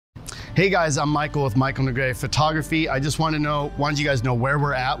Hey guys, I'm Michael with Michael Negre Photography. I just wanted you guys know where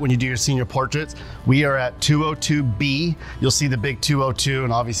we're at when you do your senior portraits. We are at 202B. You'll see the big 202,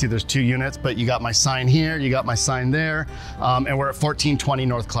 and obviously there's 2 units, but you got my sign here, you got my sign there, and we're at 1420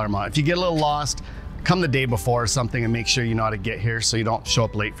 North Claremont. If you get a little lost, come the day before or something and make sure you know how to get here so you don't show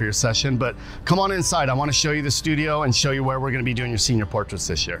up late for your session. But come on inside. I want to show you the studio and show you where we're going to be doing your senior portraits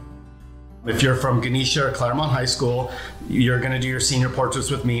this year. If you're from Ganesha or Claremont High School, you're going to do your senior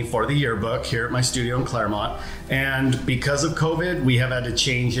portraits with me for the yearbook here at my studio in Claremont. And because of COVID, we have had to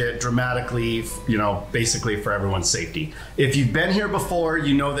change it dramatically, basically for everyone's safety. If you've been here before,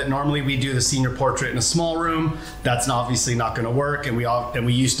 you know that normally we do the senior portrait in a small room. That's obviously not going to work. And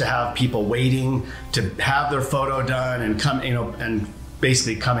we used to have people waiting to have their photo done and and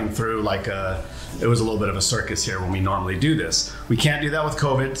basically coming through like it was a little bit of a circus here when we normally do this. We can't do that with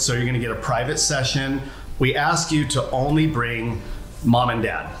COVID, so you're gonna get a private session. We ask you to only bring mom and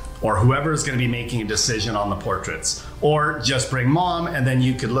dad, or whoever is gonna be making a decision on the portraits, or just bring mom, and then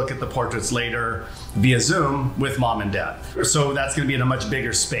you could look at the portraits later via Zoom with mom and dad. So that's gonna be in a much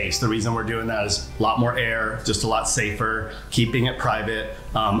bigger space. The reason we're doing that is a lot more air, just a lot safer, keeping it private.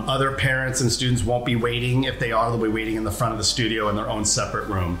 Other parents and students won't be waiting. If they are, they'll be waiting in the front of the studio in their own separate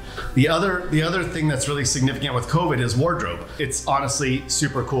room. The other thing that's really significant with COVID is wardrobe. It's honestly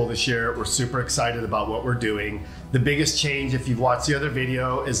super cool this year. We're super excited about what we're doing. The biggest change, if you've watched the other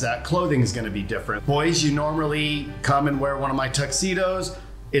video, is that clothing is gonna be different. Boys, you normally come and wear one of my tuxedos.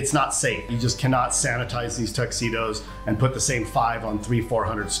 It's not safe. You just cannot sanitize these tuxedos and put the same 5 on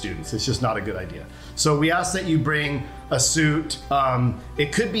 300-400 students. It's just not a good idea. So we ask that you bring a suit.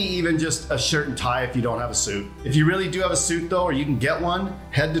 It could be even just a shirt and tie if you don't have a suit. If you really do have a suit though, or you can get one,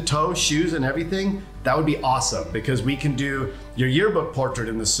 head to toe, shoes and everything, that would be awesome, because we can do your yearbook portrait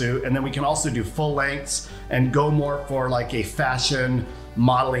in the suit, and then we can also do full lengths and go more for like a fashion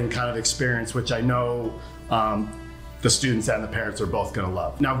modeling kind of experience, which I know the students and the parents are both gonna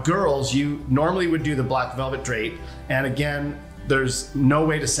love. Now girls, you normally would do the black velvet drape, and again, there's no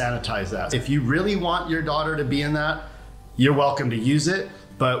way to sanitize that. If you really want your daughter to be in that, you're welcome to use it,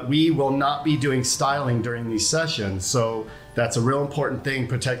 but we will not be doing styling during these sessions. So that's a real important thing,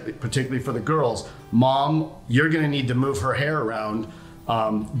 particularly for the girls. Mom, you're gonna need to move her hair around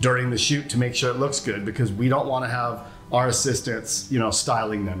during the shoot to make sure it looks good, because we don't wanna have our assistants,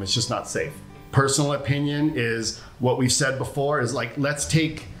 styling them. It's just not safe. Personal opinion is what we've said before is like,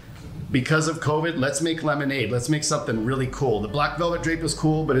 because of COVID, let's make lemonade. Let's make something really cool. The black velvet drape is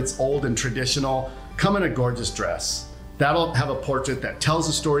cool, but it's old and traditional. Come in a gorgeous dress. That'll have a portrait that tells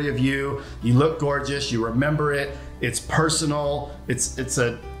a story of you. You look gorgeous, you remember it. It's personal. It's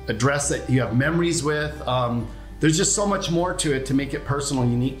a dress that you have memories with. There's just so much more to it to make it personal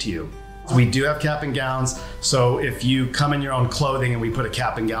and unique to you. We do have cap and gowns, so if you come in your own clothing and we put a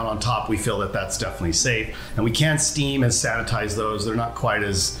cap and gown on top, we feel that that's definitely safe. And we can steam and sanitize those. They're not quite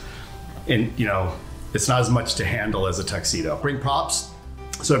as, it's not as much to handle as a tuxedo. Bring props.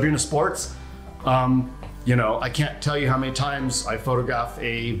 So if you're into sports, I can't tell you how many times I photograph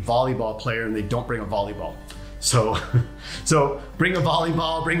a volleyball player and they don't bring a volleyball. So bring a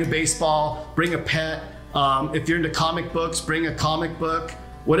volleyball, bring a baseball, bring a pet. If you're into comic books, bring a comic book.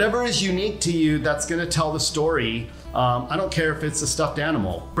 Whatever is unique to you that's gonna tell the story. I don't care if it's a stuffed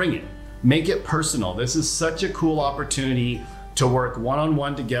animal, bring it. Make it personal. This is such a cool opportunity to work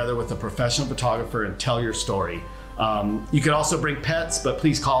one-on-one together with a professional photographer and tell your story. You could also bring pets, but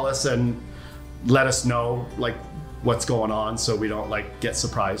please call us and let us know what's going on so we don't get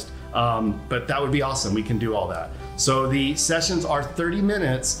surprised. But that would be awesome. We can do all that. So the sessions are 30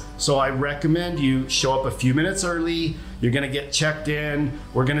 minutes. So I recommend you show up a few minutes early. You're gonna get checked in.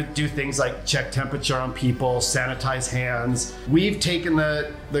 We're gonna do things like check temperature on people, sanitize hands. We've taken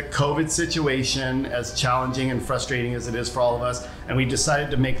the COVID situation, as challenging and frustrating as it is for all of us, and we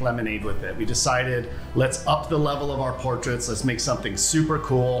decided to make lemonade with it. We decided, let's up the level of our portraits. Let's make something super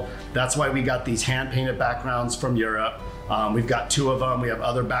cool. That's why we got these hand-painted backgrounds from Europe. We've got 2 of them. We have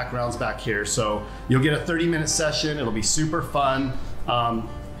other backgrounds back here. So you'll get a 30-minute session. It'll be super fun.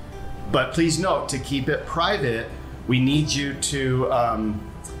 But please note, to keep it private, we need you to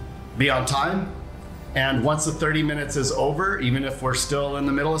be on time. And once the 30 minutes is over, even if we're still in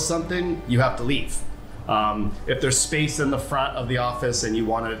the middle of something, you have to leave. If there's space in the front of the office and you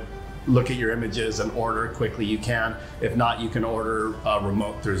want to look at your images and order quickly, you can. If not, you can order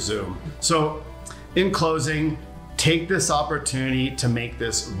remote through Zoom. So in closing, take this opportunity to make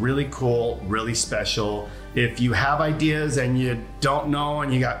this really cool, really special. If you have ideas and you don't know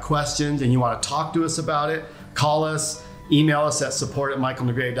and you got questions and you want to talk to us about it, call us, email us at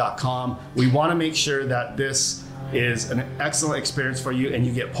support@michaelnegre.com. We want to make sure that this is an excellent experience for you, and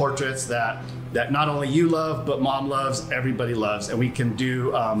you get portraits that not only you love, but mom loves, everybody loves, and we can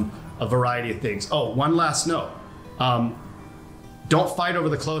do a variety of things. Oh, one last note. Don't fight over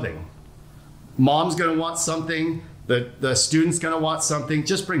the clothing. Mom's gonna want something, the student's gonna want something,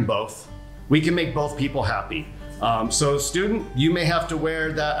 just bring both. We can make both people happy. So student, you may have to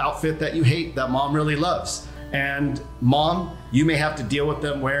wear that outfit that you hate that mom really loves. And mom, you may have to deal with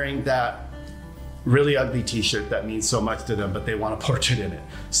them wearing that really ugly t-shirt that means so much to them, but they want a portrait in it.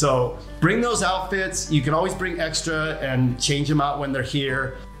 So bring those outfits. You can always bring extra and change them out when they're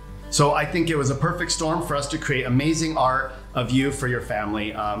here. So I think it was a perfect storm for us to create amazing art of you for your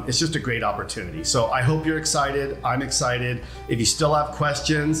family. It's just a great opportunity. So I hope you're excited. I'm excited. If you still have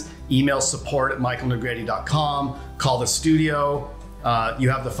questions, email support@michaelnegrete.com, call the studio. You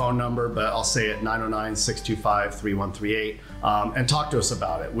have the phone number, but I'll say it, 909-625-3138, and talk to us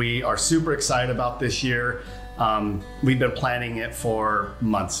about it. We are super excited about this year. We've been planning it for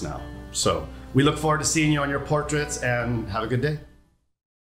months now. So we look forward to seeing you on your portraits, and have a good day.